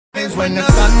is when the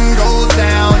sun goes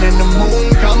down and the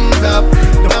moon comes up,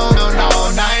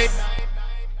 all night.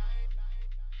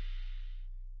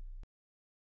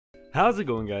 How's it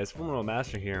going, guys?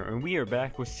 FullMetalMaster here, and we are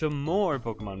back with some more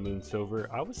Pokemon Moon Silver.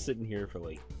 I was sitting here for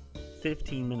like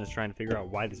 15 minutes trying to figure out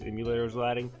why this emulator was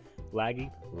lagging,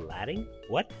 and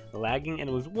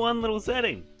it was one little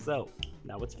setting. So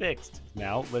now it's fixed.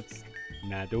 Now let's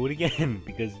not do it again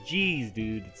because geez,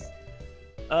 dude,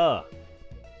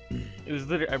 it was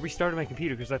literally, I restarted my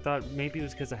computer because I thought maybe it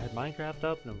was because I had Minecraft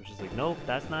up, and I was just like, nope,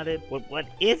 that's not it. What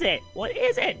is it? What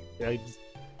is it? I just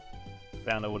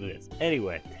found out what it is.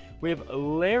 Anyway, we have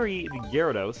Larry the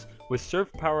Gyarados with Surf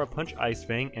Power, Punch Ice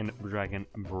Fang, and Dragon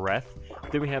Breath.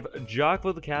 Then we have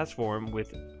Jockville the Castform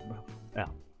with,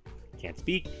 can't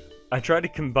speak. I tried to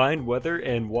combine weather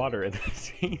and water at the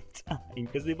same time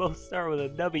because they both start with a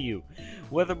W.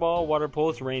 Weather Ball, Water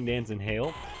Pulse, Rain Dance, and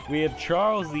Hail. We have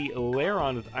Charles the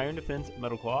Lairon with Iron Defense,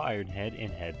 Metal Claw, Iron Head, and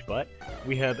Headbutt.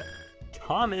 We have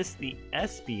Thomas the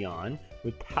Espeon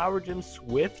with Power Gem,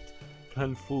 Swift,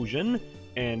 Confusion,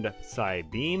 and Psy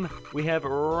Beam. We have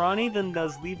Ronnie the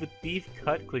Nuzleaf with Beef,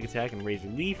 Cut, Quick Attack, and Razor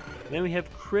Leaf. And then we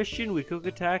have Christian with Quick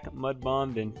Attack, Mud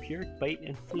Bomb, then Pure Bite,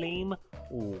 and Flame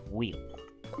Wheel.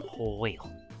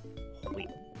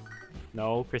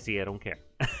 No, Chrissy, I don't care.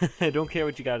 I don't care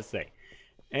what you gotta say.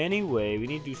 Anyway, we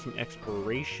need to do some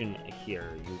exploration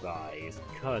here, you guys,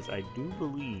 because I do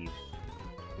believe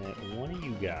that one of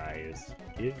you guys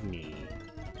give me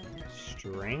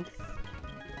strength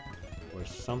or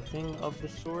something of the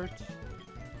sort.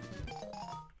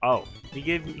 Oh, he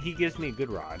gives me a good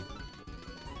rod.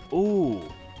 Ooh.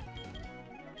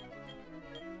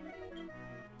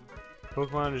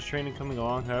 Pokemon is training coming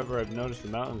along, however, I've noticed the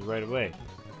mountains right away.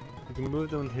 You can move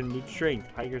them with mood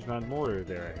strength. Tiger's Mount Mortar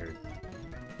there, I heard.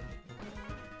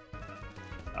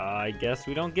 I guess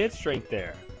we don't get strength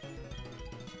there.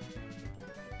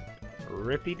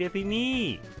 Rippy dippy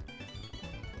me!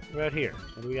 What about here?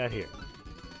 What do we got here?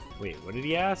 Wait, what did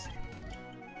he ask?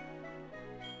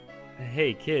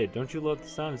 Hey kid, don't you love the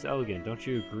sun? It's elegant, don't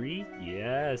you agree?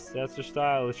 Yes, that's her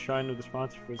style. Let's try and know the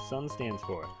sponsor for the sun stands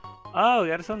for. Oh, we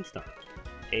got a sunstone.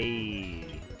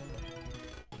 Hey.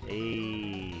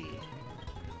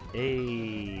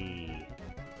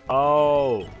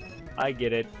 Oh, I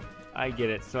get it.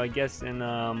 So I guess in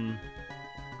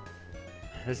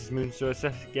this is Moon, so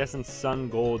I guess in Sun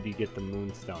Gold you get the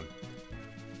Moonstone.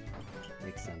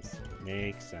 Makes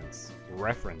sense.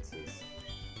 References.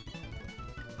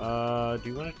 Do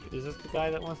you want to? Is this the guy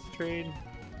that wants to trade?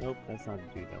 Nope, that's not the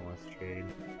dude that wants to trade.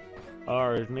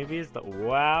 Or maybe it's the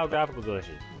wow graphical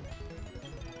glitches.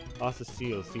 Lots of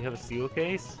seals. Do you have a seal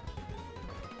case?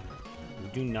 We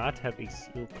do not have a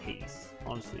seal case.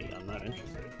 Honestly, I'm not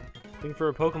interested. Looking for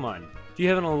a Pokemon. Do you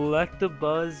have an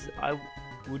Electabuzz?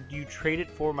 Would you trade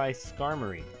it for my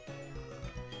Skarmory?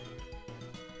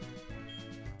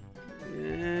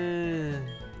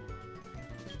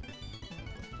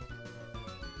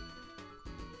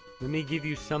 Let me give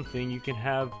you something you can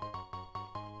have.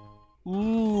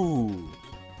 Ooh.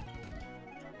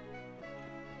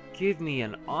 Give me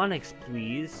an Onix,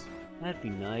 please. That'd be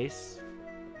nice.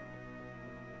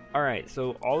 Alright,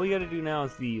 so all we gotta do now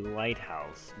is the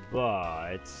lighthouse.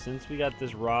 But since we got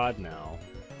this rod now.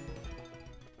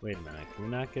 Wait a minute, can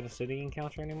we not get a city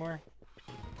encounter anymore?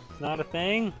 It's not a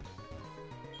thing?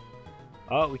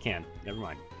 Oh, we can. Never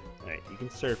mind. Alright, you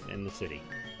can surf in the city.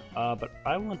 But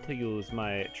I want to use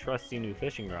my trusty new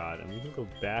fishing rod, and we can go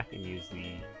back and use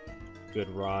the good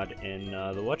rod in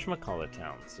the whatchamacallit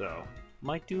town. So,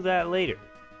 might do that later.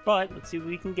 But, let's see what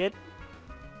we can get.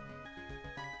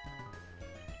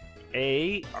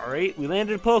 Alright, we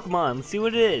landed a Pokemon. Let's see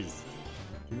what it is.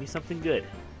 Give me something good.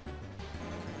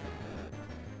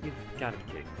 You've gotta be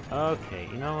kidding. Okay,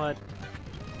 you know what?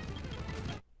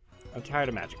 I'm tired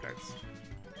of Magikarps.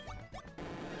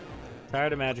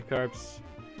 Tired of Magikarps.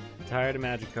 Tired of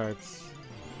Magikarps.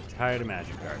 Tired of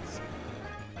Magikarps.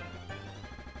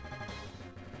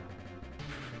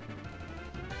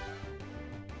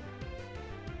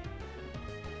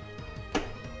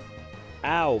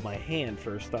 Ow, my hand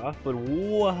first off, but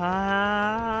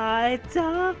what?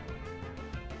 So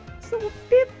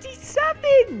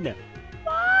 57!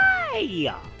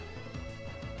 Why?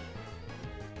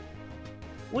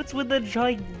 What's with the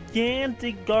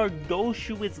gigantic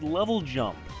Gargantuous level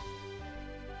jump?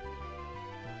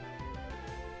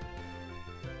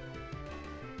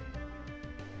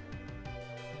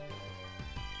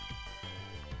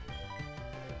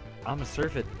 I'ma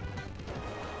surf it.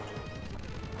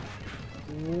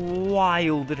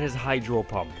 Wild, it has Hydro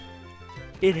Pump.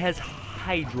 It has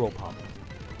Hydro Pump.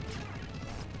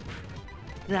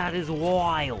 That is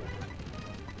wild.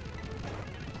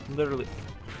 Literally.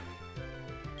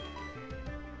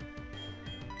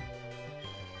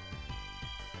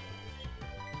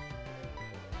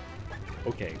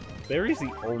 Okay, Larry's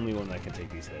the only one that can take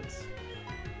these hits.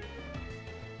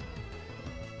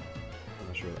 I'm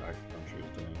not sure what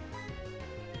he's doing.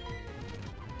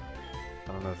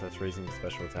 I don't know if that's raising the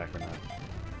special attack or not.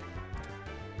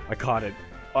 I caught it.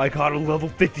 I caught a level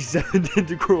 57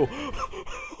 Tentacruel.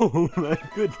 Oh my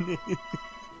goodness.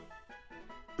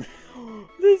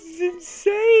 This is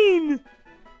insane.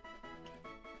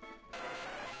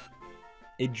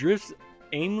 It drifts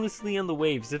aimlessly on the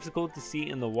waves, difficult to see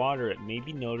in the water. It may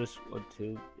be noticed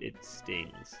until it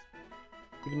stings.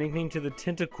 Give a nickname to the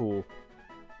Tentacool.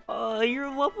 You're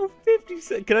level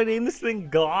 57. Can I name this thing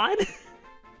God?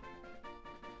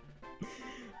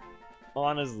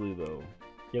 Honestly, though,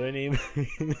 can I name?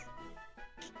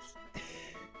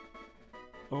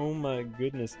 Oh my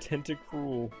goodness,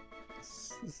 Tentacruel.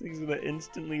 This thing's gonna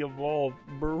instantly evolve,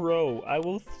 bro. I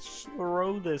will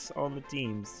throw this on the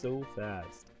team so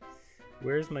fast.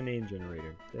 Where's my name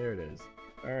generator? There it is.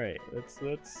 All right, let's.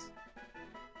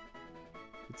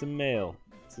 It's a male.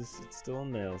 It's still a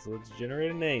male, so let's generate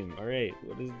a name. All right,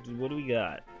 what do we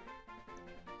got?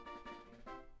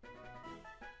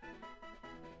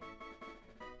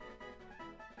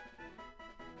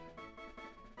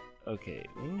 Okay,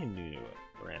 we need to do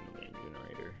a random name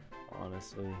generator,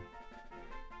 honestly.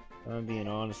 I'm being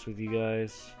honest with you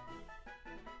guys.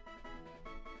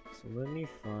 So let me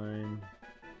find...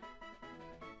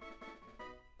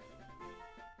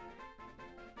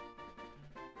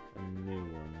 a new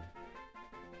one.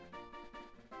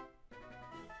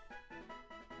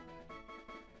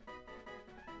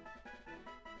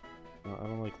 No, I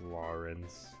don't like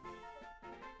Lawrence.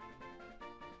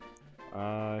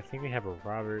 I think we have a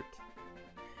Robert.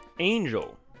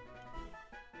 Angel!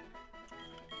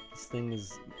 This thing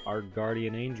is our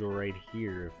guardian angel right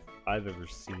here, if I've ever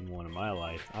seen one in my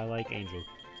life. I like Angel.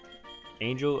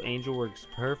 Angel works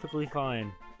perfectly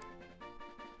fine.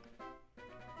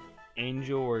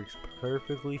 Angel works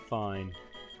perfectly fine.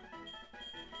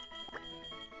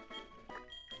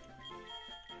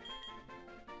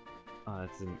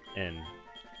 It's an N.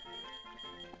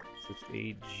 So it's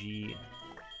A-G-L.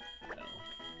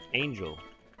 Angel.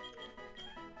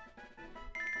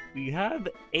 We have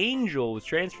Angel was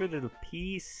transferred to the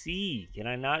PC. Can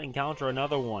I not encounter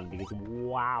another one? Because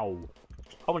wow.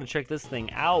 I want to check this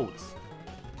thing out.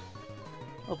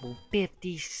 Level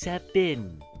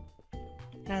 57.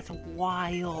 That's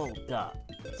wild.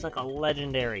 It's like a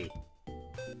legendary.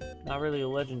 Not really a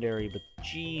legendary, but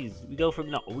jeez. We go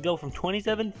from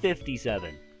 27 to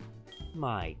 57.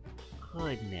 My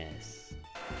goodness.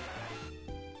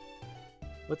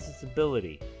 What's its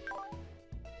ability?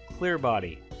 Clear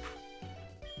body.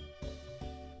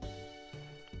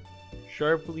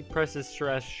 Sharply presses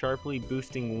stress, sharply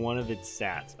boosting one of its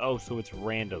stats. Oh, so it's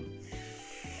random.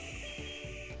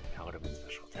 That would have been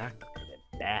special attack. That could have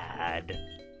been bad.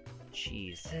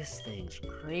 Jeez, this thing's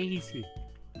crazy.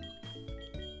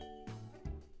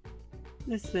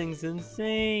 This thing's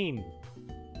insane.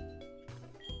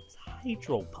 It's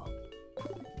Hydro Pump.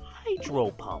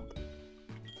 Hydro Pump.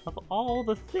 Of all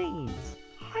the things,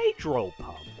 Hydro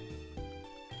Pump.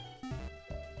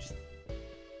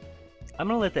 I'm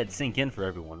gonna let that sink in for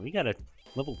everyone. We got a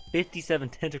level 57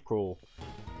 Tentacruel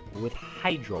with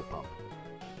Hydro Pump.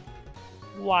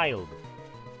 Wild.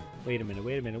 Wait a minute.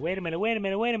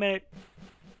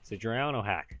 It's a Drowno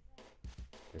hack.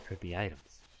 There could be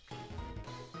items.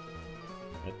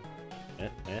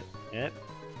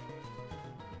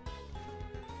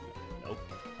 Nope.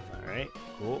 Alright,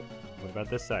 cool. What about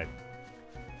this side?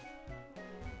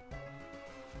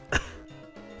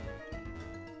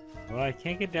 Well, I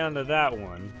can't get down to that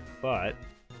one, but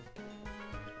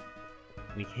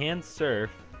we can surf,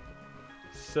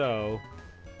 so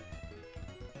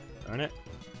darn it.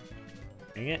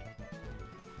 Dang it.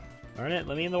 Darn it,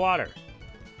 let me in the water.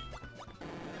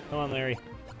 Come on, Larry.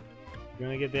 You're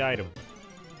gonna get the item.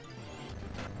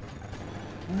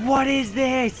 What is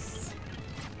this?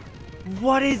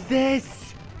 What is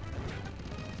this?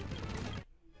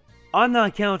 I'm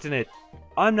not counting it.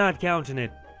 I'm not counting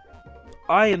it.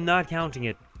 I am not counting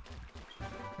it.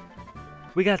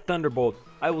 We got Thunderbolt.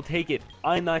 I will take it.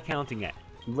 I'm not counting it.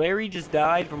 Larry just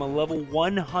died from a level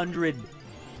 100.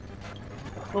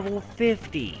 Level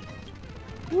 50.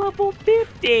 Level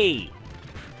 50.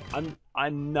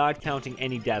 I'm not counting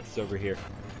any deaths over here.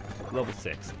 Level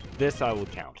 6. This I will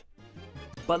count.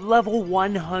 But level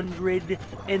 100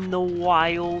 in the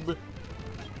wild?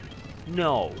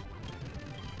 No.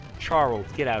 Charles,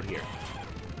 get out here.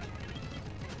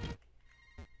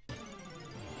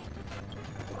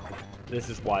 This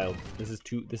is wild. This is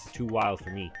too wild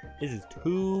for me. This is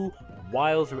too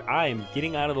wild for me. I am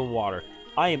getting out of the water.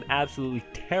 I am absolutely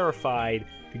terrified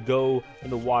to go in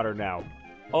the water now.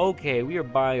 Okay, we are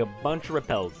buying a bunch of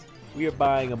repels. We are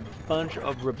buying a bunch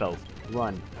of repels.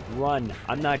 Run. Run.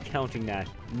 I'm not counting that.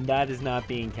 That is not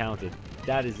being counted.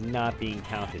 That is not being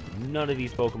counted. None of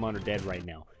these Pokemon are dead right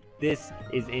now. This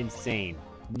is insane.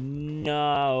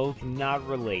 No, cannot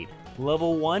relate.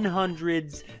 Level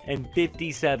 100s and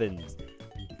 57s.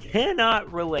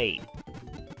 Cannot relate.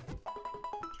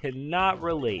 Cannot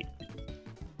relate.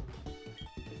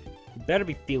 He better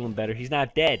be feeling better. He's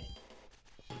not dead.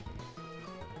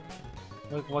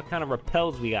 Look what kind of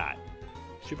repels we got.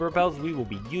 Super repels? We will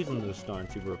be using those darn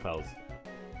super repels.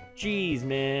 Jeez,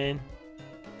 man.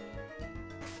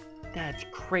 That's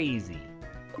crazy.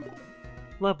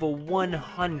 Level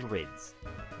 100s.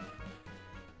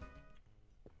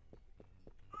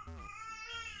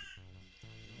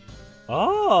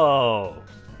 Oh!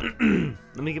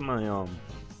 Let me get my,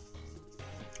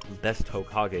 best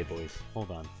Hokage voice.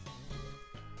 Hold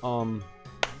on.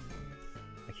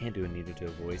 I can't do a Ninato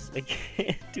voice. I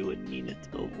can't do a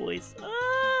Ninato voice.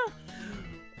 Ah!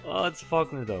 Oh, it's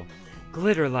Faulkner, though.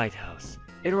 Glitter Lighthouse.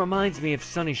 It reminds me of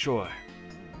Sunny Shore.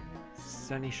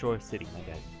 Sunny Shore City, my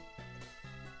bad.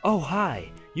 Oh,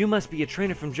 hi. You must be a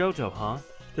trainer from Johto, huh?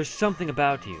 There's something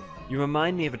about you. You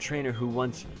remind me of a trainer who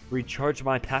once recharged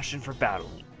my passion for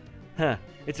battling. Huh.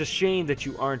 It's a shame that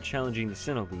you aren't challenging the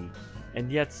Sinnoh League, and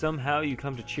yet somehow you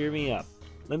come to cheer me up.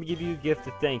 Let me give you a gift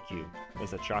to thank you.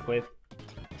 Was that Shockwave?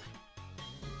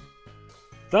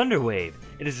 Thunder Wave!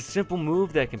 It is a simple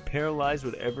move that can paralyze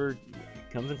whatever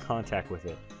comes in contact with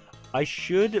it. I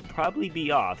should probably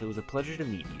be off. It was a pleasure to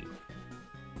meet you.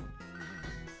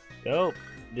 Oh,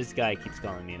 this guy keeps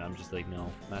calling me and I'm just like, no,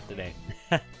 not today.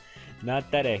 Not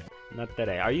today. Not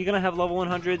today. Are you gonna have level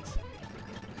 100s?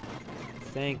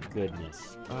 Thank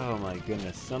goodness. Oh my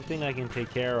goodness. Something I can take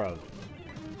care of.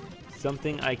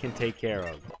 Something I can take care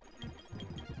of.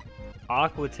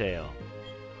 Aquatail.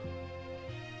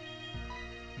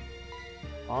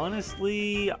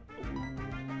 Honestly,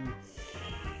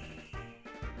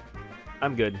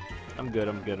 I'm good. I'm good.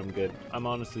 I'm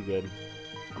honestly good.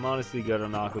 I'm honestly good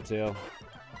on Aquatail.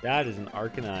 That is an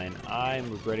Arcanine. I'm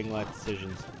regretting life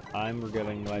decisions. I'm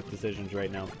regretting life decisions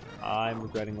right now. I'm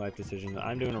regretting life decisions.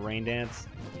 I'm doing a rain dance.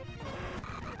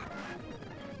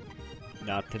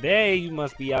 Not today. You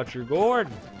must be out your gourd.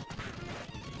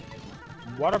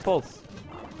 Water Pulse.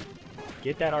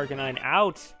 Get that Arcanine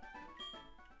out.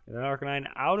 Get that Arcanine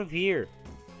out of here.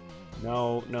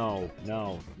 No, no,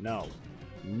 no, no,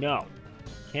 no.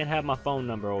 Can't have my phone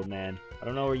number, old man. I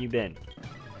don't know where you've been.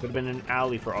 Could have been in an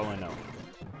alley for all I know.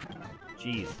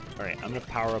 Jeez. Alright, I'm gonna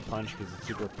power up punch because it's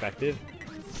super effective.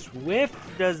 Swift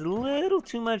does a little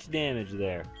too much damage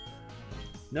there.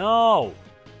 No!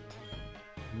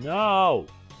 No!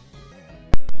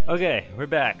 Okay, we're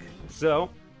back.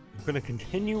 So, we're gonna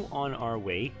continue on our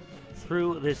way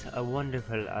through this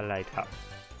wonderful lighthouse.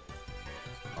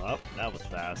 Oh, that was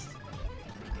fast.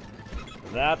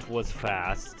 That was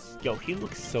fast. Yo, he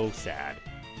looks so sad.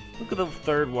 Look at the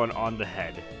third one on the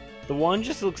head. The one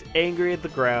just looks angry at the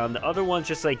ground. The other one's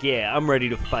just like, yeah, I'm ready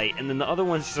to fight. And then the other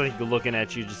one's just like looking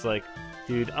at you just like,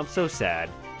 dude, I'm so sad.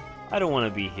 I don't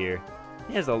want to be here.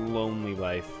 He has a lonely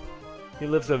life. He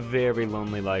lives a very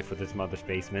lonely life with his mother's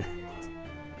basement.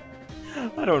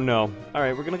 I don't know.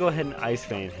 Alright, we're gonna go ahead and Ice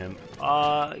Vein him.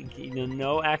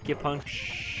 No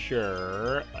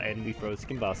acupuncture. And we froze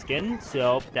Combuskin.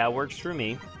 So, that works for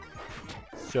me.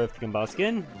 Surf the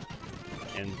Combuskin.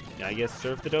 And I guess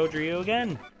surf the Dodrio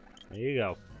again. There you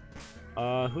go.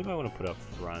 Who do I want to put up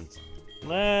front?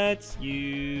 Let's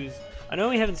use... I know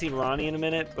we haven't seen Ronnie in a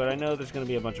minute, but I know there's going to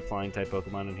be a bunch of flying type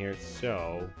Pokemon in here,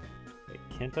 so... Wait,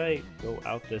 can't I go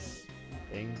out this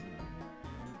thing?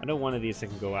 I know one of these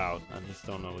can go out. I just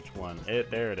don't know which one.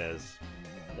 There it is.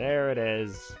 There it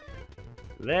is.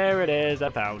 There it is. I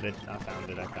found it. I found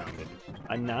it. I found it.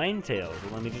 A Ninetales.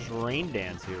 Well, let me just rain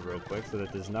dance here real quick so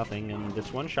that there's nothing and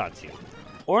this one shots you.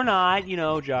 Or not, you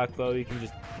know, Jockbo. You can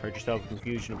just hurt yourself with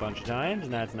Confusion a bunch of times,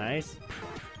 and that's nice.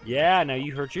 Yeah, now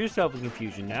you hurt yourself with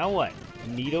Confusion. Now what?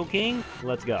 Nidoking?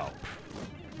 Let's go.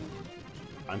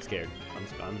 I'm scared.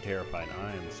 I'm terrified.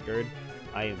 I am scared.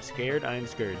 I am scared. I am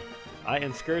scared. I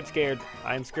am scared.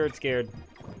 I am scared.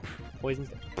 Poison.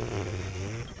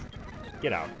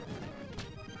 Get out.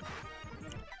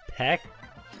 Peck?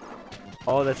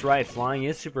 Oh, that's right. Flying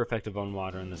is super effective on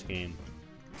water in this game.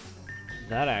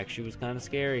 That actually was kind of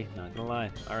scary. Not gonna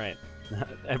lie. Alright.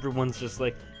 Everyone's just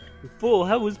like, fool,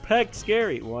 how was Peck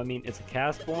scary? Well, I mean, it's a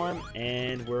cast form,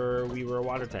 and we were a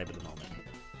water type at the moment.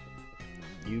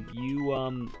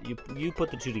 You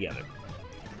put the two together.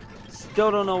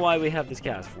 Still don't know why we have this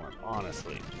cast form,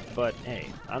 honestly. But hey,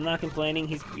 I'm not complaining.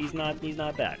 He's not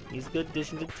bad. He's a good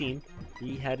addition to the team.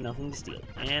 He had nothing to steal.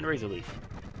 And Razor Leaf.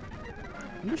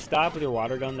 Can you stop with your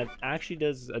water gun? That actually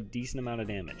does a decent amount of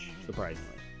damage, surprisingly.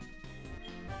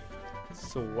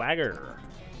 Swagger.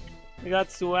 We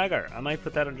got swagger. I might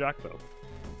put that on Jocko.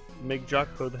 Make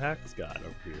Jocko the Hacks God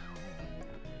over here.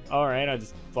 Alright, I'll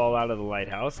just fall out of the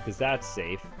lighthouse, because that's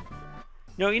safe.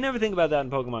 You know, you never think about that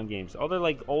in Pokemon games. All their,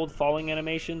 like, old falling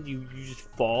animations, you just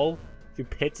fall through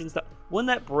pits and stuff. Wouldn't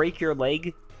that break your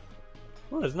leg?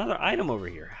 Oh, there's another item over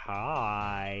here.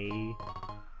 Hi.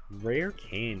 Rare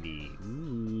candy.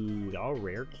 Ooh, all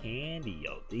rare candy.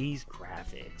 Yo, these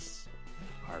graphics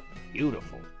are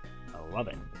beautiful. I love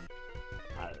it.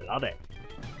 I love it.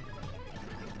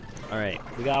 Alright,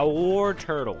 we got War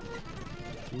Turtle.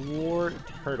 War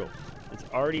Turtle. It's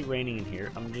already raining in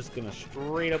here. I'm just gonna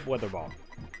straight up weather ball.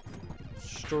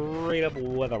 Straight up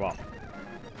weather ball.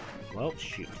 Well,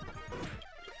 shoot.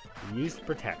 Use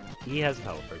Protect. He has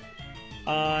Teleport.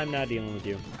 I'm not dealing with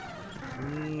you.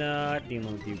 Not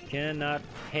dealing with you.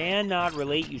 Cannot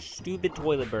relate, you stupid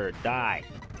toilet bird. Die.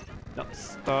 No,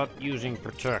 stop using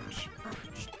Protect.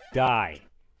 Just die.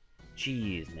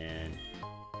 Jeez, man.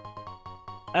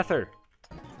 Ether.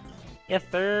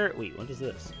 Ether. Wait, what is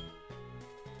this?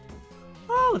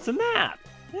 Oh, it's a map.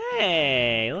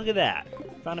 Hey, look at that.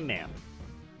 Found a map.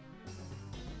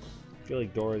 I feel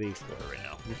like Dora the Explorer right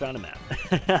now. We found a map.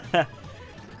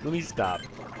 Let me stop.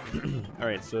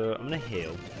 Alright, so I'm gonna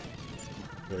hail.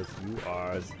 Because you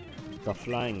are the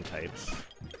flying types.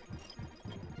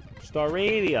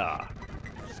 Staravia.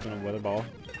 Just gonna weather ball.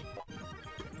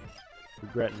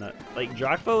 Regretting that. Like,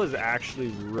 Jocko is actually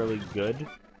really good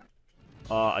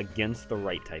against the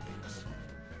right typings.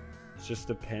 It just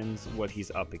depends what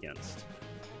he's up against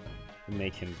to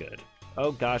make him good.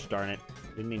 Oh gosh darn it.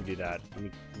 Didn't mean to do that. Let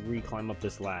me re-climb up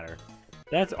this ladder.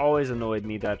 That's always annoyed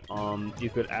me, that you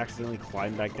could accidentally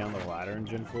climb back down the ladder in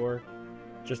Gen 4.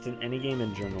 Just in any game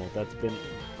in general, that's been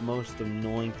the most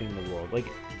annoying thing in the world. Like,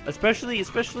 especially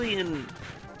in...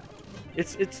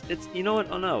 It's you know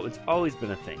what? Oh no, it's always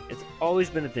been a thing. It's always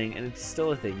been a thing, and it's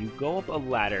still a thing. You go up a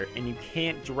ladder, and you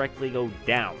can't directly go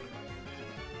down.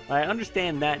 I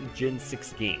understand that in Gen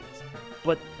 6 games,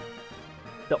 but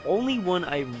the only one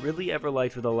I really ever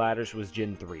liked with the ladders was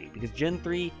Gen 3. Because Gen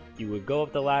 3, you would go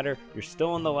up the ladder, you're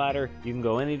still on the ladder, you can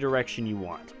go any direction you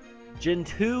want. Gen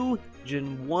 2,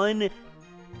 Gen 1,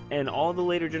 and all the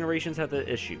later generations have the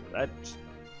issue. That's...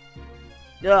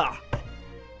 Ugh!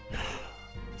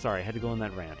 Sorry, I had to go on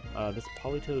that rant. This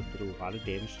Politoed did a lot of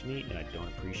damage to me, and I don't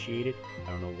appreciate it.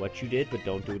 I don't know what you did, but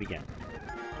don't do it again.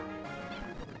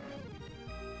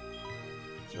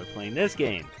 So we're playing this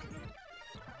game.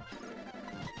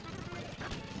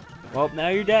 Well, now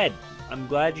you're dead. I'm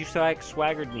glad you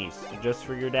swaggered me just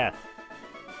for your death.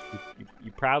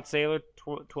 You proud sailor,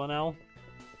 Twinell?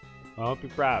 I hope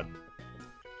you're proud.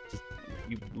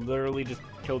 You literally just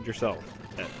killed yourself.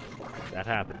 That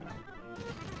happened.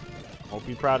 Hope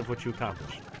you're proud of what you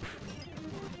accomplished.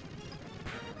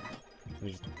 Let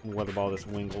me just weather ball this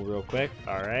Wingull real quick.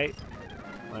 Alright.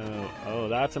 Oh,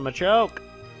 that's a Machoke.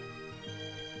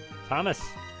 Thomas.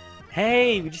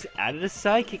 Hey, we just added a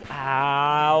Psychic.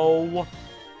 Ow.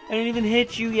 I didn't even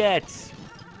hit you yet.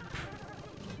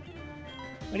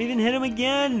 I didn't even hit him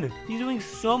again. He's doing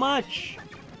so much.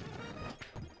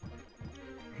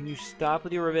 Can you stop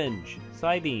with your revenge?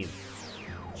 Psybeam.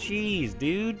 Jeez,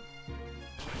 dude.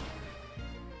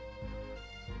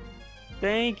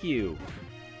 Thank you.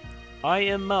 I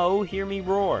am Mo, hear me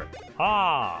roar.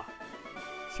 Ah!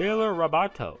 Sailor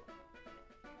Roboto.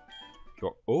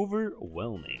 You're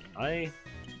overwhelming. I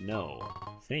know.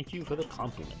 Thank you for the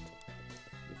compliment.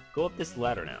 Go up this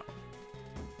ladder now.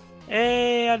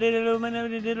 Hey, I did it.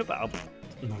 Oh,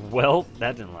 well,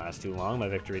 that didn't last too long, my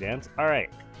victory dance.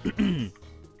 Alright.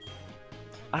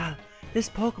 This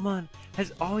Pokemon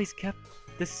has always kept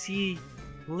the sea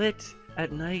lit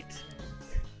at night.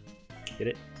 Get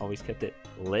it? Always kept it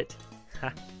lit.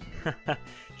 Ha ha.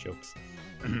 Jokes.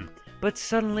 But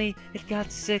suddenly it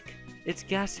got sick. It's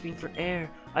gasping for air.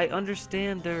 I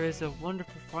understand there is a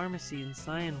wonderful pharmacy in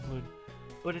Cyanwood,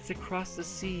 but it's across the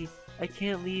sea. I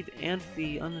can't leave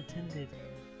Amphi unattended.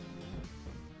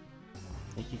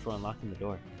 Thank you for unlocking the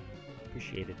door.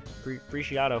 Appreciate it.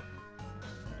 Appreciato.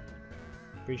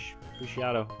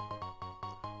 Appreciato.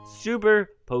 Super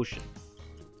potion.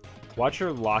 Watch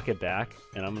her lock it back,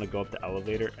 and I'm gonna go up the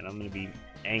elevator, and I'm gonna be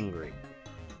angry.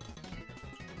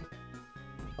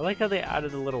 I like how they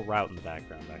added a little route in the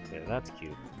background back there. That's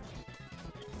cute.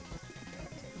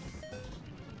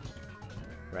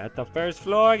 We're at the first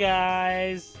floor,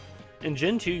 guys. In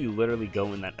Gen 2, you literally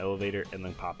go in that elevator and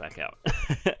then pop back out.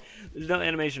 There's no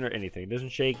animation or anything. It doesn't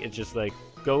shake. It's just like,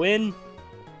 go in,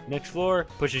 next floor,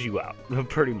 pushes you out.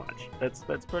 Pretty much. That's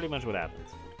pretty much what happens.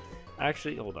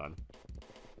 Actually, hold on.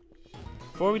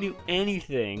 Before we do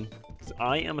anything, because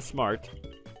I am a smart,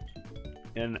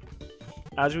 and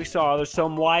as we saw, there's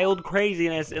some wild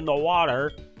craziness in the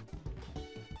water.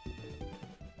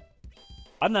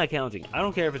 I'm not counting. I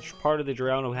don't care if it's part of the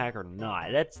Girano hack or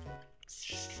not. That's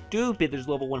stupid. There's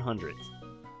level 100s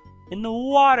in the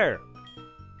water.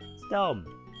 It's dumb.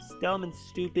 It's dumb and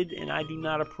stupid, and I do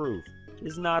not approve. It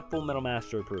is not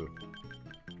FullMetalMaster approved.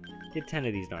 Get 10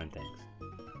 of these darn things.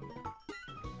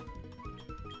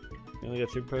 We only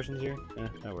got super potions here?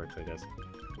 That works, I guess.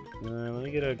 Let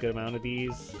me get a good amount of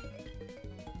these.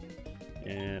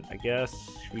 And I guess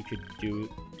we could do...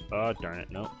 Oh, darn it,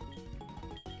 no.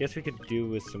 Guess we could do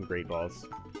with some great balls.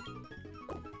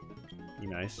 Be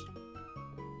nice.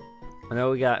 I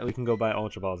know we can go buy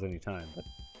ultra balls anytime, but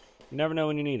you never know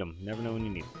when you need them. You never know when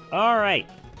you need them. All right.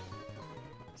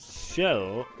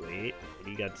 So, wait, what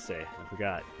do you got to say? I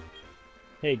forgot.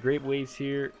 Hey, great waves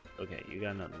here. Okay, you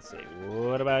got nothing to say.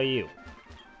 What about you?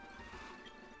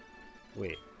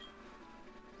 Wait.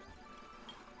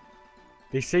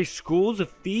 They say schools of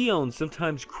Theon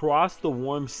sometimes cross the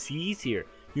warm seas here.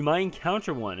 You might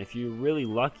encounter one if you're really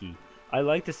lucky. I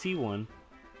like to see one.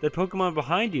 That Pokemon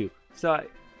behind you.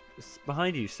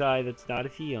 Behind you, Sai, that's not a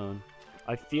Theon.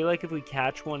 I feel like if we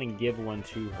catch one and give one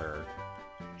to her,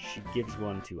 she gives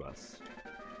one to us.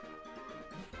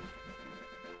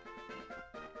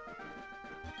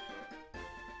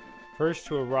 First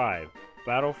to arrive.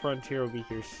 Battle Frontier will be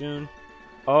here soon.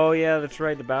 Oh yeah, that's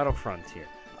right, the Battle Frontier.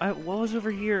 What was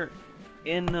over here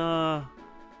in Gold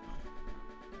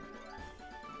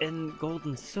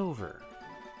and Silver?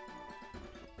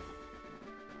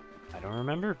 I don't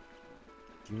remember.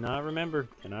 Do not remember.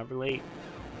 Cannot relate.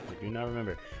 I do not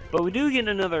remember. But we do get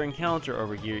another encounter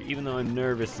over here, even though I'm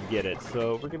nervous to get it.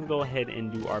 So we're going to go ahead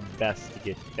and do our best to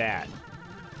get that.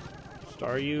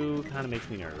 Staryu kind of makes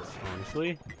me nervous,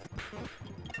 honestly.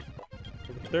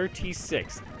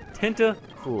 36.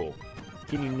 Tentacruel.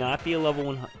 Can you not be a level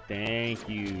 100? Thank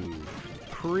you.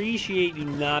 Appreciate you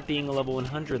not being a level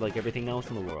 100 like everything else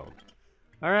in the world.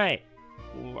 Alright.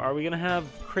 Are we going to have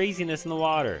craziness in the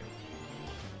water?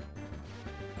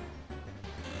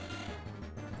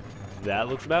 That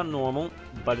looks about normal,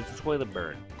 but it's a toilet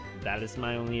bird. That is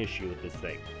my only issue with this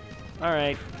thing.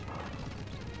 Alright.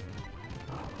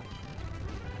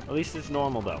 At least it's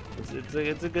normal, though.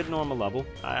 It's a good normal level.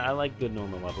 I like good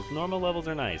normal levels. Normal levels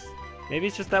are nice. Maybe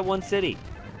it's just that one city.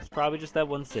 It's probably just that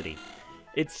one city.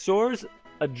 It soars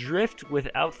adrift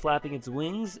without flapping its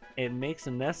wings. It makes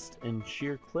a nest in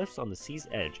sheer cliffs on the sea's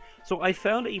edge. So I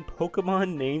found a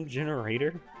Pokemon name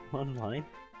generator online.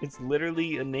 It's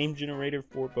literally a name generator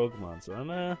for Pokemon. So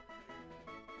I'm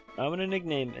gonna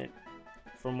nickname it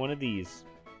from one of these.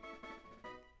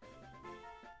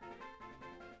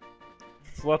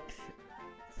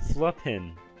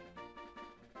 Fluphin.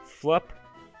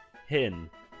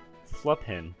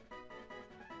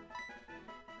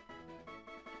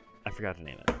 I forgot to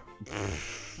name it.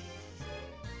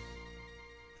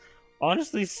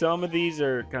 Honestly, some of these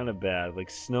are kind of bad. Like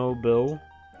Snowbill,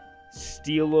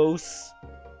 Steelos.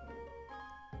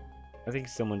 I think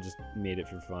someone just made it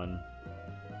for fun.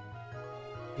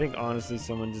 I think honestly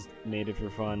someone just made it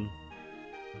for fun.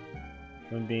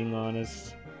 If I'm being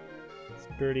honest. It's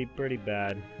pretty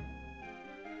bad.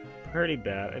 Pretty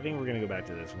bad. I think we're gonna go back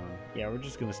to this one. Yeah, we're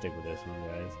just gonna stick with this one,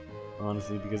 guys.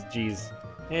 Honestly, because geez,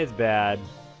 it's bad.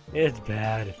 It's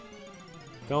bad.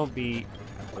 Don't be...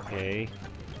 Okay.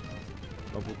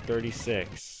 Level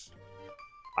 36.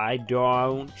 I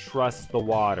don't trust the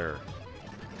water.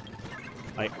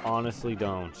 I honestly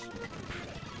don't.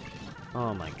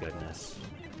 Oh my goodness.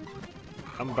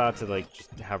 I'm about to, like,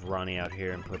 just have Ronnie out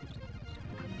here and put...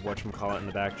 whatchamacallit in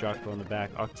the back, Jocko in the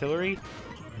back. Octillery?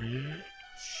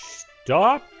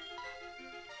 Stop!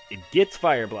 It gets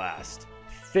Fire Blast.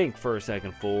 Think for a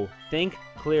second, fool. Think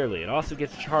clearly. It also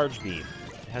gets Charge Beam.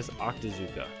 It has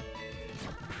Octazooka.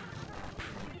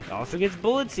 It also gets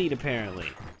Bullet Seed, apparently.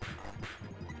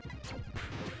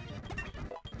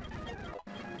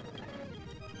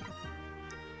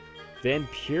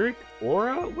 Vampiric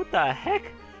Aura? What the heck?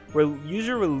 Where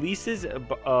user releases...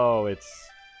 Oh, it's...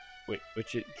 Wait,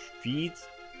 which it feeds...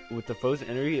 With the foe's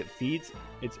energy, it feeds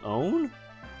its own?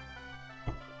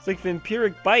 It's like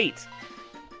Vampiric Bite!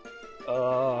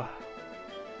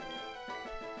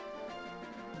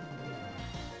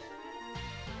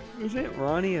 Isn't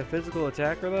Ronnie a physical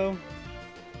attacker, though?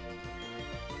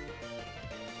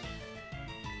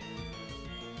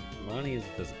 Ronnie is a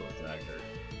physical attacker.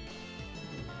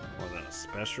 More than a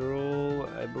special,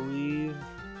 I believe.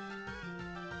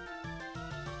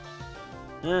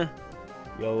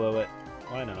 YOLO it.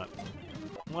 Why not?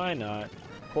 Why not?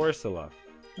 Corsola.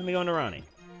 Let me go into Ronnie.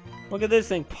 What could this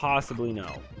thing possibly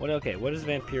know? Okay, what does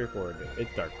Vampiric Aura do?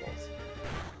 It's Dark Pulse.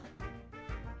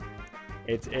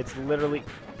 It's literally...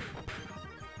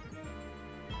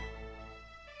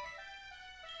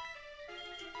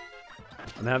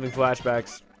 I'm having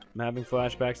flashbacks. I'm having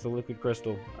flashbacks to Liquid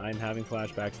Crystal. I'm having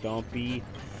flashbacks. Don't be...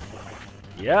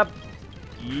 Yep.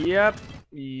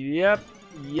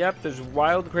 There's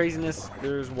wild craziness.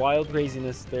 There's wild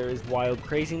craziness. There is wild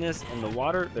craziness in the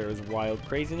water. There is wild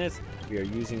craziness. We are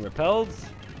using repels.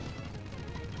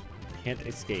 Can't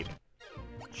escape.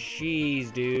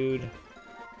 Jeez, dude.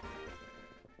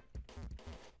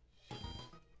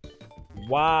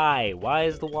 Why? Why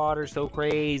is the water so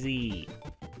crazy?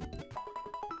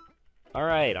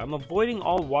 Alright, I'm avoiding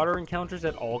all water encounters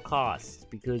at all costs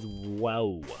because,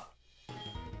 wow.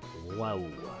 Wow.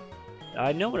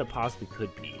 I know what it possibly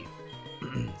could be.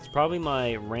 It's probably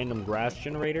my random grass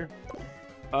generator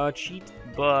cheat,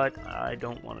 but I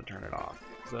don't want to turn it off.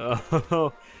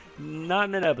 So, not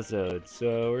in an episode,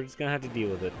 so we're just going to have to deal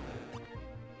with it.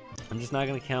 I'm just not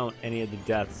going to count any of the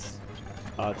deaths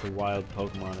to wild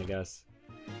Pokemon, I guess.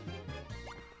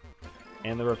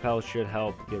 And the repel should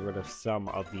help get rid of some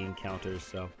of the encounters,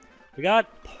 so. We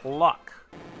got Pluck.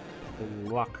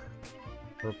 Pluck.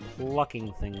 We're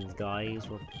plucking things, guys.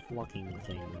 We're plucking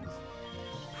things.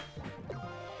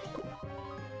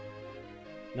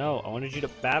 No, I wanted you to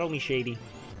battle me, Shady.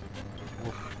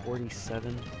 Oh,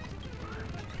 47.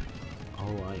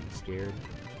 Oh, I am scared.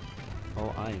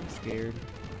 Oh, I am scared.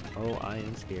 Oh, I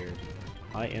am scared.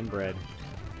 I am bread.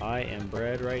 I am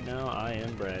bread right now. I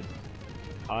am bread.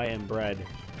 I am bread.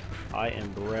 I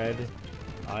am bread.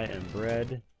 I am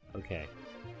bread. Okay.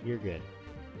 You're good.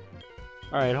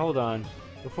 Alright, hold on.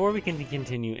 Before we can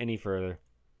continue any further,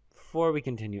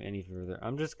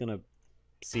 I'm just gonna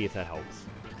see if that helps.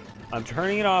 I'm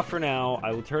turning it off for now.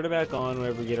 I will turn it back on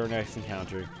whenever we get our next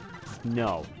encounter.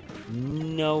 No.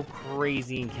 No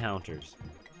crazy encounters.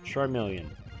 Charmeleon.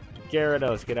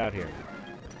 Gyarados, get out here.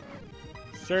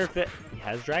 Surf it. He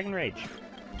has Dragon Rage.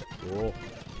 Cool.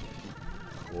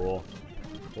 Cool.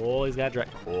 Cool, he's got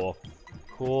cool.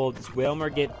 Cool. Does Whalmer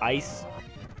get Ice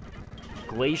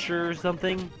Glacier or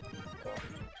something?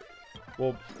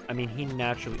 Well, I mean, he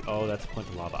naturally... Oh, that's a Point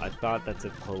of Lava. I thought that's a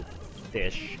Clove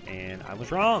Fish, and I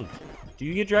was wrong. Do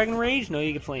you get Dragon Rage? No,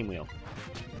 you get Flame Wheel.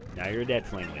 Now you're a dead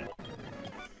Flame Wheel.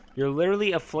 You're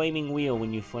literally a flaming wheel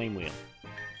when you Flame Wheel.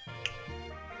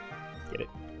 Get it?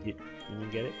 You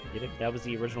get it? Get it? That was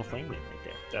the original Flame Wheel right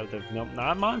there. That was no,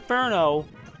 not Monferno.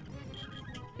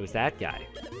 It was that guy.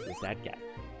 It was that guy.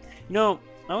 You know,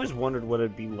 I always wondered what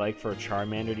it'd be like for a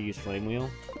Charmander to use Flame Wheel.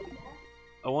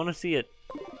 I want to see it.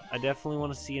 I definitely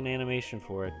want to see an animation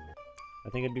for it. I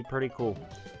think it'd be pretty cool.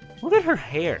 Look at her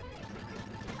hair.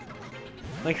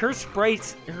 Like, her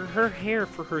sprites, her hair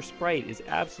for her sprite is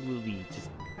absolutely just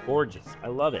gorgeous. I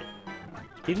love it.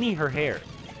 Give me her hair.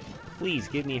 Please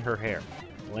give me her hair.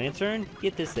 Lantern,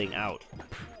 get this thing out.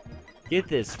 Get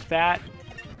this fat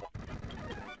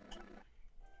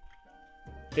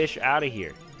fish out of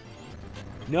here.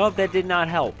 Nope, that did not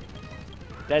help.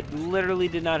 That literally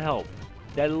did not help.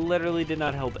 That literally did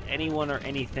not help anyone or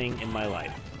anything in my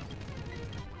life.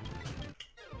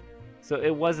 So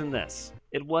it wasn't this.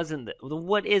 It wasn't this.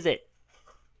 What is it?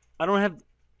 I don't have...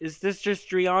 Is this just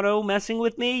Driano messing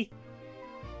with me?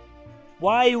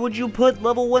 Why would you put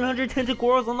level 100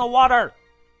 Tentacruels in the water?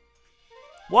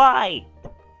 Why?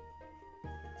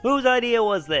 Whose idea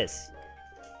was this?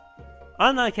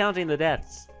 I'm not counting the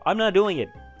deaths. I'm not doing it.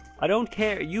 I don't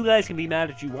care. You guys can be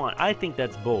mad if you want. I think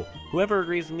that's bull. Whoever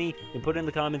agrees with me, can put in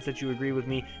the comments that you agree with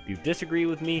me. If you disagree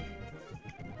with me,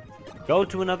 go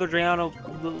to another Driano.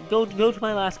 Go to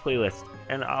my last playlist,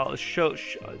 and I'll show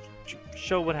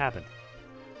what happened.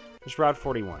 It's Route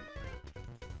 41.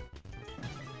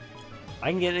 I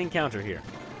can get an encounter here.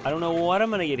 I don't know what I'm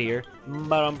gonna get here,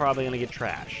 but I'm probably gonna get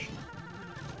trash.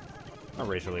 A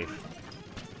Razor Leaf.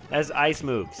 It has ice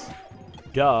moves.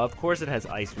 Duh, of course it has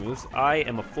ice moves. I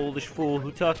am a foolish fool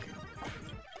who took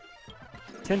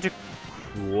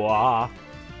Tentacruel.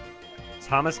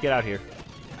 Thomas, get out here.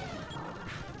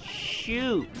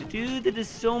 Shoot, dude, that is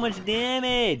so much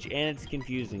damage, and it's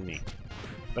confusing me.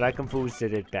 But I confused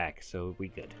it back, so we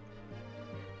good.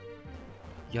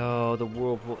 Yo, the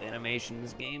Whirlpool animation in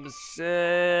this game is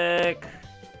sick.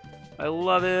 I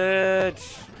love it.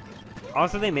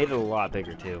 Also, they made it a lot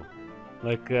bigger too.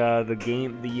 Like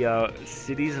the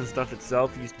cities and stuff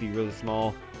itself used to be really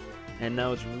small, And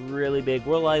now it's really big.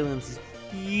 Whirl Islands is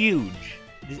huge.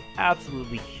 It is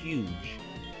absolutely huge.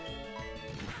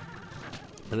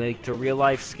 Like, to real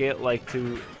life scale, like,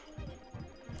 to...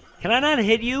 Can I not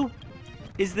hit you?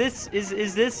 Is this...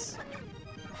 Is this...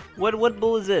 What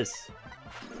bull is this?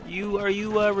 Are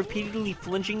you repeatedly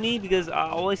flinching me? Because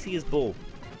all I see is bull.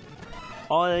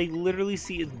 All I literally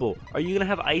see is bull. Are you gonna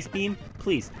have Ice Beam?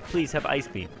 Please, please have Ice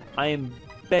Beam. I am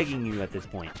begging you at this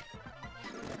point.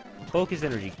 Focus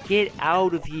Energy, get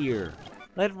out of here.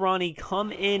 Let Ronnie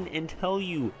come in and tell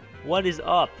you what is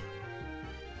up.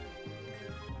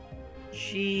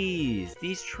 Jeez,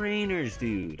 these trainers,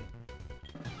 dude.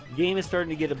 The game is starting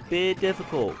to get a bit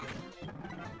difficult.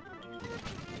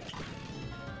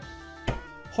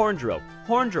 Horn Drill,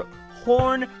 Horn Drill,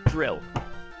 Horn Drill.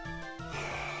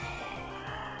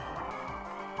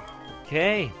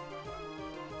 Okay.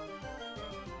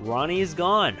 Ronnie is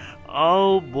gone.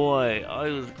 Oh boy, I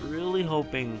was really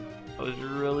hoping I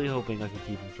could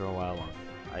keep him for a while longer.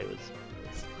 I was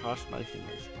crossed my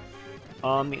fingers.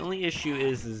 The only issue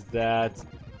is that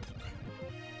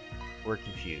we're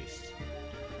confused.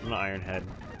 I'm an Iron Head.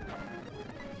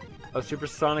 Oh,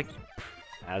 Supersonic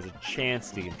has a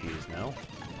chance to confuse now.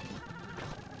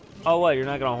 Oh, what? You're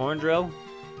not gonna Horn Drill?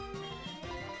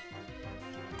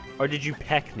 Or did you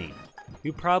peck me?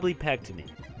 You probably pecked me.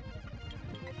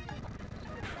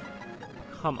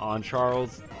 Come on,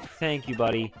 Charles. Thank you,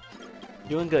 buddy.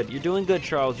 Doing good. You're doing good,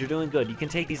 Charles. You're doing good. You can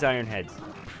take these Iron Heads.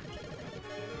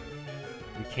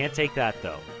 You can't take that,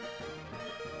 though.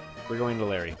 We're going to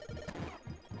Larry.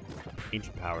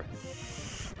 Ancient Power.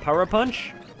 Power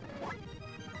Punch?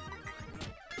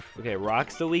 Okay,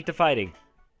 Rock's still weak to fighting.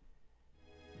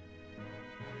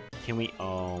 Can we...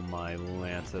 Oh, my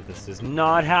Lanza. This is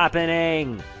not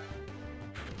happening!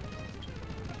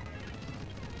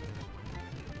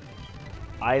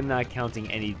 I am not counting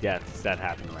any deaths that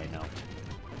happen right now.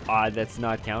 That's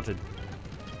not counted.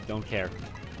 Don't care.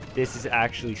 This is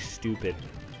actually stupid.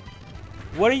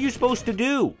 What are you supposed to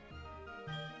do?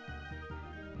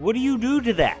 What do you do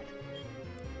to that?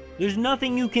 There's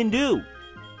nothing you can do.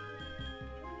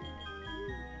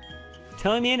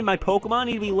 Telling me my Pokemon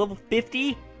need to be level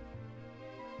 50?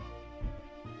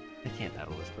 I can't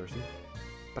battle this person,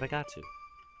 but I got to.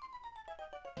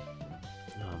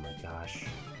 Oh my gosh.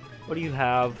 What do you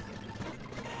have?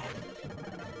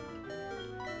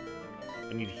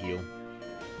 I need to heal.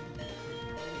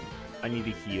 I need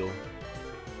to heal.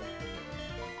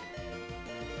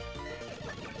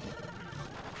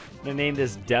 I'm gonna name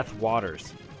this Death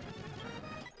Waters.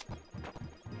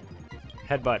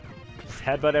 Headbutt. Just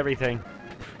headbutt everything.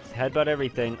 Just headbutt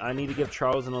everything. I need to give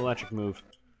Charles an electric move.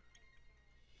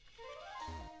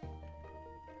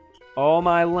 Oh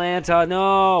my Lanta,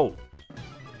 no!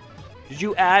 Did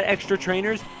you add extra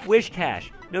trainers? Wish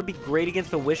Cash. That would be great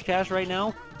against the Wish Cash right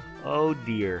now. Oh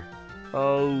dear.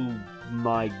 Oh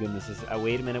my goodness.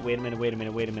 Wait a minute, wait a minute, wait a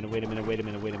minute, wait a minute, wait a minute, wait a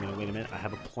minute, wait a minute, wait a minute. I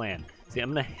have a plan. See, I'm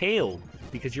gonna hail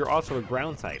because you're also a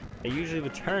ground type. I usually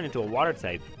would turn into a water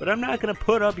type, but I'm not gonna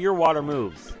put up your water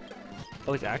moves.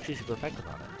 Oh, it's actually super effective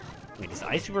on it. Wait, is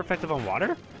Ice super effective on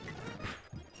water?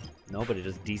 No, but it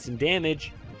does decent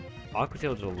damage. Aqua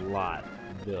Tail did a lot,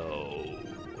 though.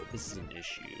 This is an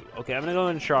issue. Okay, I'm gonna go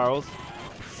in Charles.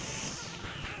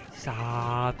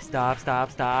 Stop, stop,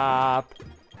 stop, stop.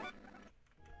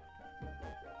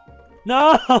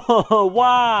 No!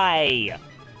 Why?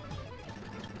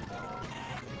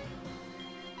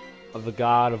 The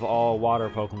god of all water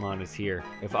Pokemon is here.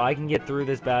 If I can get through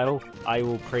this battle, I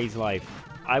will praise life.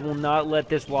 I will not let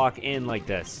this lock in like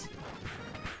this.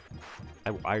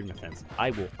 I will Iron Defense.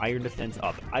 I will Iron Defense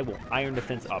up. I will Iron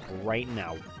Defense up right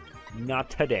now. Not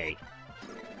today.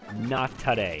 Not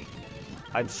today.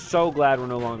 I'm so glad we're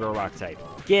no longer a rock type.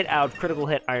 Get out, critical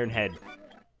hit, Iron Head.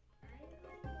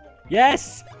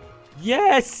 Yes!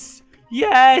 Yes!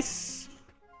 Yes!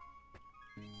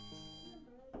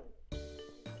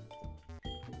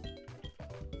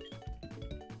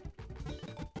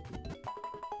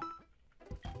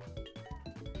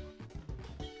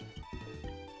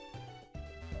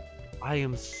 I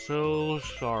am so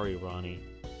sorry, Ronnie.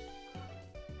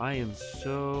 I am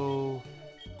so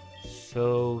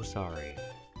sorry.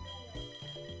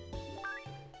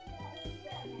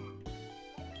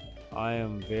 I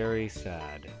am very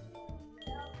sad.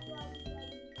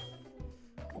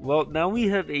 Well, now we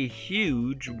have a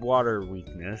huge water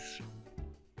weakness.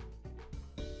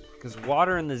 Because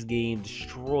water in this game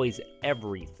destroys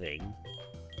everything.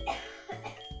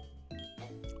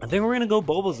 I think we're going to go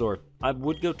Bulbasaur. I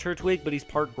would go Turtwig, but he's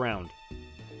part ground.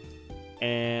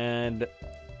 And...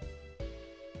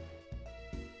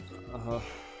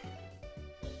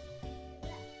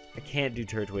 I can't do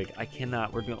Turtwig. I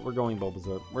cannot. We're going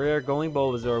Bulbasaur. We're going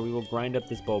Bulbasaur. We will grind up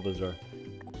this Bulbasaur.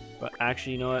 But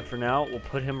actually, you know what? For now, we'll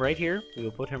put him right here. We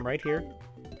will put him right here.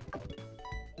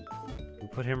 We'll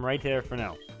put him right there for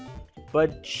now.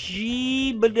 But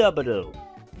gee-ba-da-ba-do.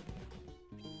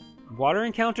 Water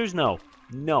encounters? No.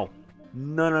 No.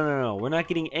 No, no, no, no. We're not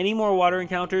getting any more water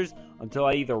encounters until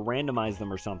I either randomize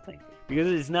them or something. Because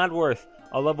it is not worth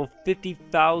a level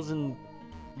 50,000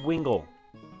 Wingle.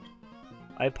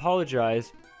 I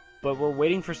apologize, but we're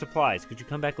waiting for supplies. Could you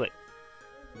come back late?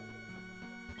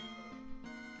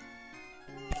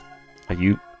 Are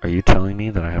you telling me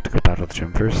that I have to go battle the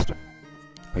gym first?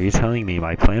 Are you telling me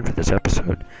my plan for this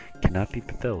episode cannot be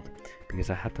fulfilled because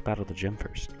I have to battle the gym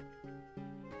first?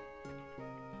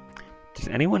 Does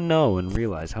anyone know and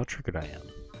realize how triggered I am?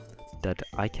 That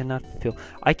I cannot feel...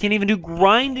 I can't even do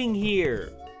grinding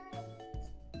here!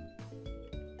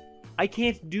 I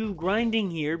can't do grinding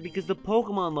here because the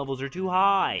Pokemon levels are too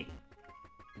high!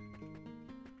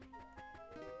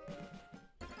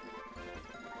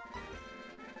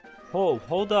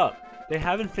 Hold up. They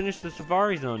haven't finished the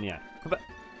Safari Zone yet. Come back.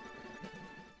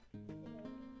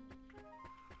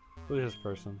 Who is this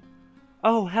person?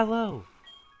 Oh, hello!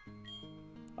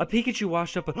 A Pikachu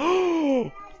washed up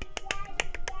a...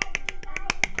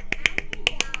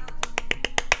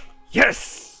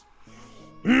 Yes!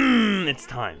 It's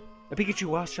time. A Pikachu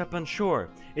washed up on shore.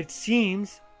 It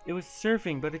seems it was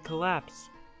surfing, but it collapsed.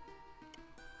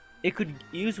 It could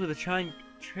use with a kind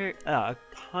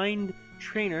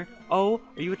trainer. Oh,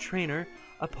 are you a trainer?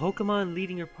 A Pokemon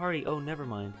leading your party. Oh, never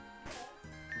mind.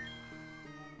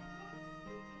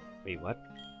 Wait, what?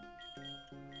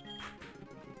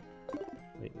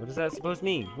 Wait, what is that supposed to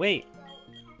mean? Wait!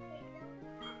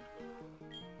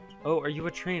 Oh, are you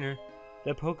a trainer?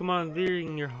 That Pokemon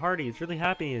leading your party is really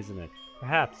happy, isn't it?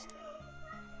 Perhaps.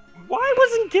 Why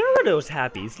wasn't Gyarados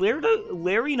happy? Is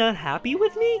Larry not happy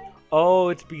with me? Oh,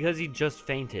 it's because he just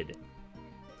fainted.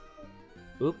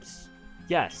 Oops.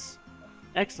 Yes.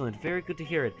 Excellent. Very good to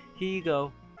hear it. Here you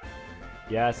go.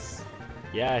 Yes.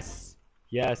 Yes.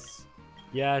 Yes.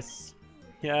 Yes.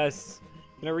 Yes.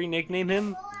 Can I re-nickname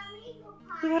him?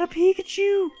 We got a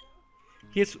Pikachu!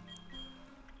 He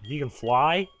can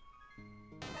fly?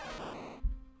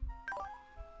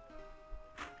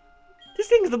 This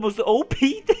thing is the most OP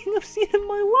thing I've seen in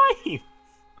my life!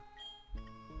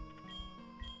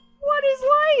 What is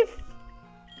life?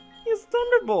 He has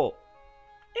Thunderbolt!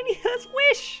 And he has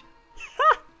Wish!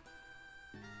 Ha!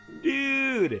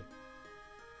 Dude!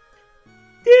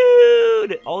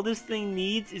 Dude! All this thing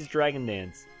needs is Dragon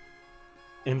Dance.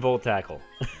 And Volt Tackle.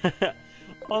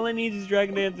 All it needs is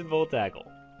Dragon Dance and Volt Tackle.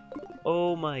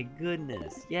 Oh my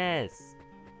goodness. Yes!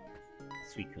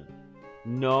 Suicune.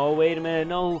 No, wait a minute.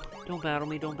 No! Don't battle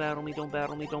me, don't battle me, don't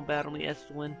battle me, don't battle me,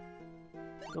 Estwin.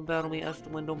 Don't battle me,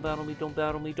 Estwin, don't battle me, don't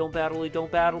battle me, don't battle me,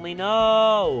 don't battle me,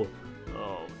 no!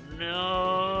 Oh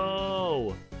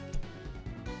no!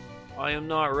 I am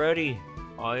not ready.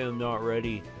 I am not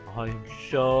ready. I am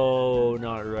so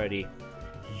not ready.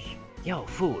 Yo,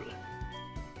 fool.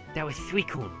 That was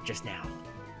Suicune just now.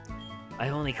 I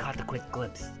only caught a quick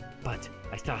glimpse, but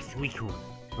I saw Suicune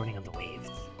running on the waves.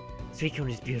 Suicune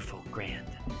is beautiful and grand.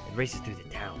 It races through the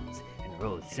towns and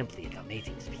roads simply at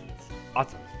amazing speeds.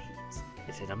 Awesome speeds.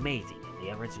 It says amazing in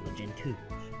the original Gen 2.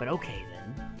 But okay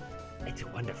then. It's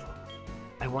wonderful.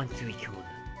 I want Suicune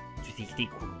to see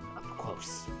Suicune up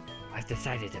close. I've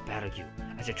decided to battle you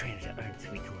as a trainer to earn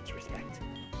Suicune's respect.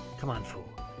 Come on, fool.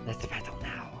 Let's battle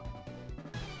now.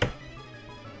 I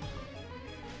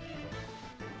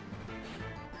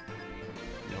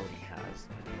know what he has.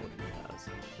 I know what he has.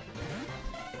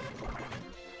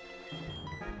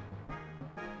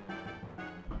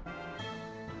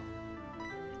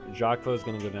 Jacque's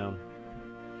gonna go down.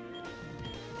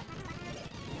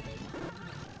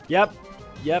 Yep.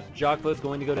 Yep, Jacque's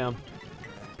going to go down.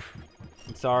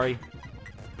 I'm sorry.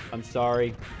 I'm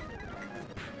sorry.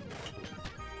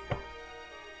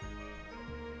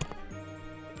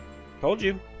 Told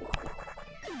you.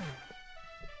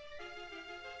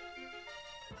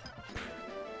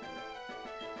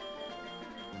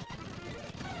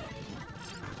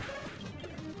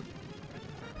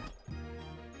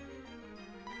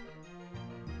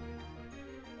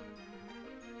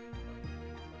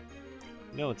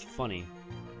 You know, it's funny.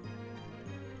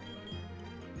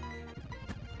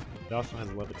 It also has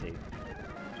levitate.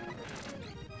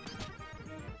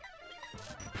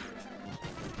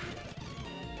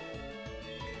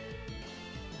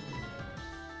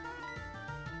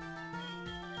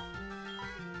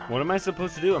 What am I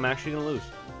supposed to do? I'm actually gonna lose.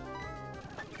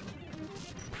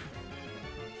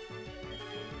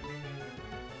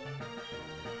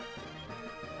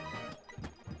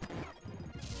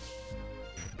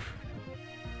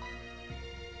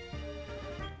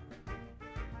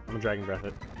 gonna Dragon Breath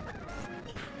it.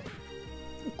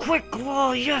 Quick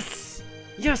Claw, yes!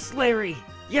 Yes, Larry!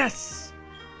 Yes!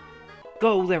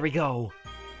 Go, Larry, go!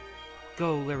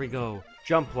 Go, Larry, go.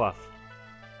 Jump Fluff.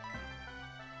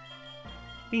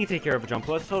 We can take care of a Jump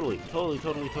Fluff. Totally. Let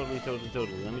me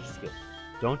just go.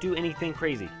 Don't do anything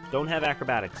crazy. Don't have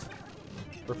acrobatics.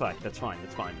 Reflect. That's fine.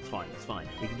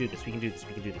 We can do this.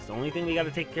 The only thing we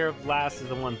gotta take care of last is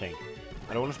the one thing.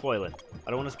 I don't want to spoil it.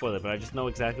 But I just know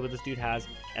exactly what this dude has,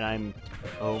 and I'm...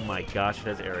 Oh my gosh, it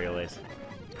has Aerial Ace.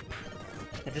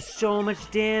 That does so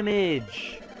much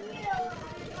damage!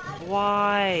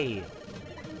 Why?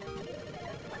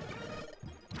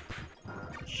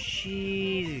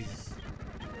 Jeez.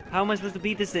 How am I supposed to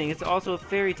beat this thing? It's also a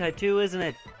fairy type too, isn't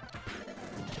it?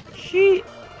 Oh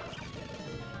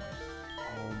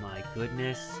my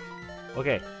goodness.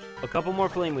 Okay, a couple more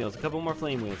flame wheels.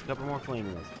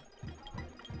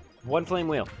 One flame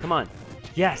wheel. Come on.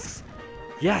 Yes.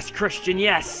 Yes, Christian,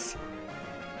 yes.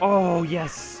 Oh,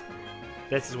 yes.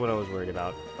 This is what I was worried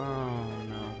about. Oh,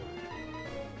 no.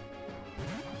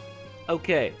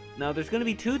 Okay, now there's going to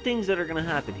be two things that are going to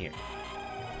happen here.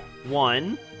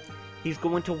 One, he's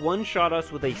going to one-shot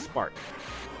us with a spark.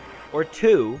 Or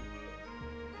two,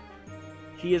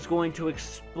 he is going to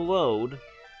explode.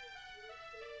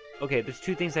 Okay, there's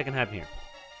two things that can happen here.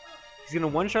 He's going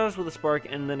to one-shot us with a spark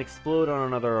and then explode on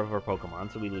another of our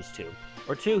Pokemon, so we lose two.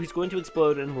 Or two, he's going to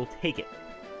explode and we'll take it.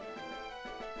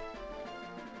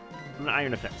 An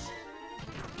Iron Effects.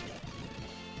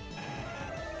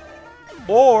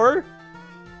 Or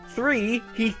three,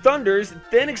 he thunders,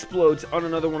 then explodes on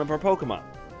another one of our Pokemon.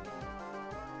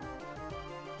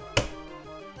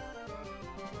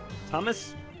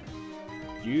 Thomas,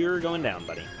 you're going down,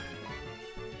 buddy.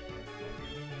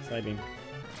 Side beam.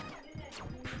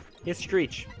 Yes,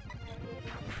 Screech.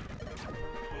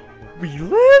 We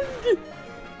lived!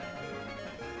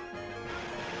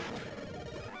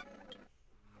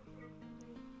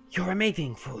 You're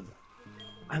amazing, Fool.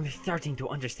 I'm starting to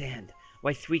understand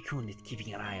why Suicune is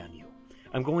keeping an eye on you.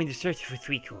 I'm going to search for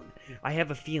Suicune. I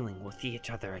have a feeling we'll see each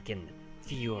other again.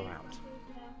 See you around.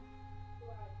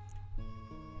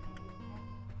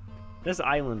 This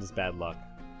island is bad luck.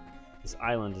 This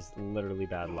island is literally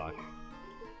bad luck.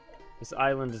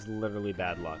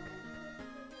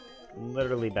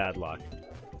 Literally bad luck.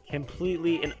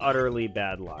 Completely and utterly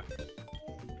bad luck.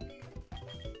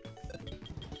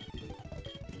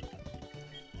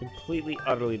 Completely,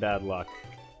 utterly bad luck.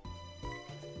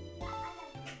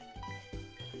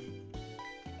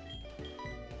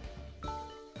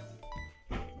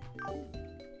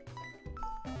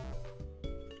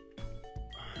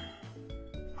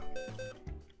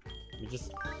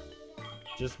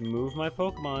 Just move my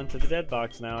Pokemon to the dead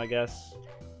box now, I guess.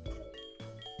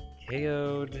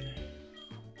 KO'd.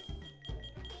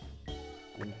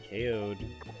 And KO'd.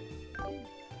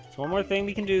 So one more thing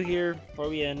we can do here before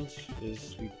we end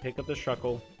is we pick up the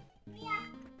Shuckle.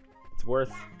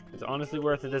 It's honestly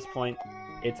worth at this point.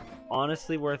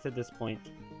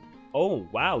 Oh,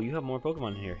 wow, you have more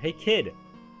Pokemon here. Hey, kid!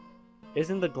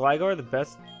 Isn't the Gligar the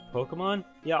best Pokemon?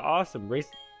 Yeah, awesome. Wait,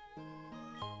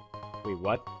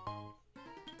 what?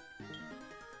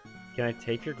 Can I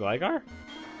take your Gligar?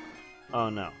 Oh,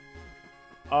 no.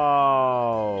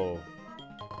 Oh,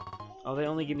 they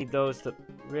only give me those to...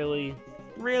 Really?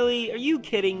 Really? Are you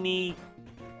kidding me?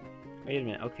 Wait a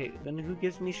minute. Okay, then who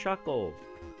gives me Shuckle?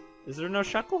 Is there no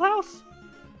Shuckle House?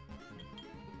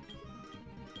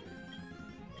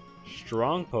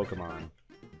 Strong Pokemon.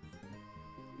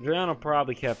 Adriano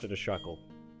probably kept it a Shuckle.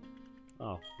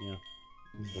 Oh, yeah.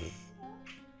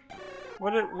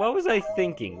 What was I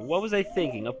thinking?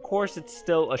 Of course it's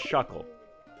still a Shuckle.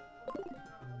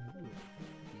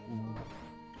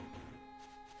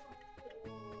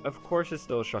 Of course it's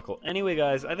still a Shuckle. Anyway,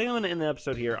 guys, I think I'm going to end the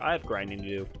episode here. I have grinding to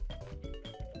do.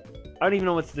 I don't even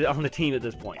know what's on the team at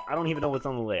this point. I don't even know what's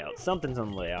on the layout. Something's on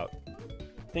the layout.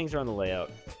 Things are on the layout.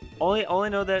 All I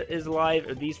know that is live,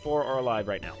 or these four are alive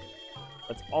right now.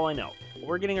 That's all I know.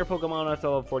 We're getting our Pokemon up to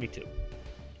level 42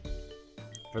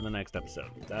 for the next episode.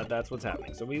 That's what's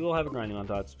happening. So we will have a grinding on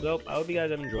thoughts. So I hope you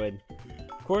guys have enjoyed.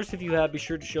 Of course, if you have, be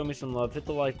sure to show me some love. Hit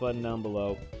the like button down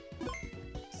below.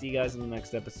 See you guys in the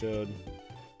next episode.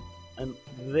 I'm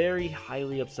very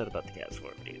highly upset about the cast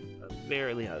form, dude. I'm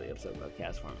very highly upset about the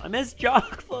cast form. I miss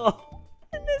Jockvo!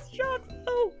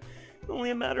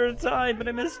 Only a matter of time, but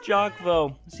I miss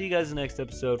Jockvo. See you guys in the next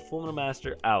episode.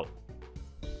 FullMetalMaster out.